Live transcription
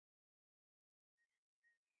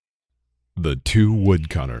The Two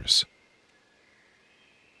Woodcutters.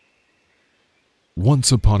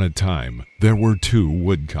 Once upon a time, there were two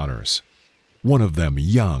woodcutters. One of them,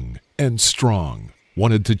 young and strong,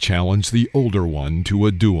 wanted to challenge the older one to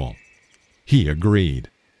a duel. He agreed.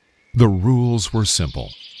 The rules were simple.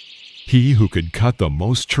 He who could cut the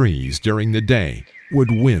most trees during the day would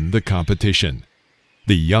win the competition.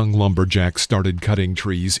 The young lumberjack started cutting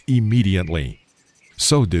trees immediately.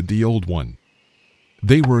 So did the old one.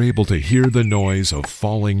 They were able to hear the noise of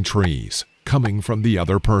falling trees coming from the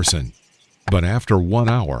other person. But after 1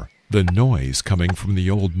 hour, the noise coming from the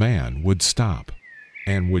old man would stop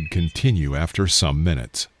and would continue after some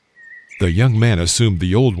minutes. The young man assumed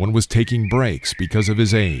the old one was taking breaks because of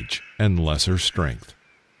his age and lesser strength.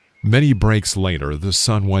 Many breaks later, the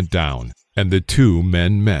sun went down and the two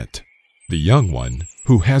men met. The young one,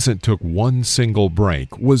 who hasn't took one single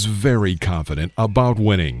break, was very confident about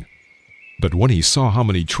winning. But when he saw how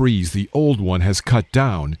many trees the old one has cut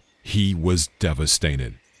down, he was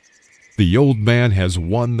devastated. The old man has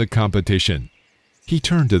won the competition. He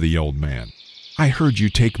turned to the old man. "I heard you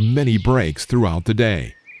take many breaks throughout the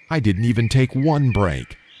day. I didn't even take one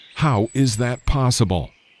break. How is that possible?"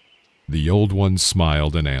 The old one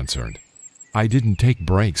smiled and answered, "I didn't take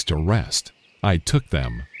breaks to rest. I took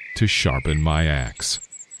them to sharpen my axe."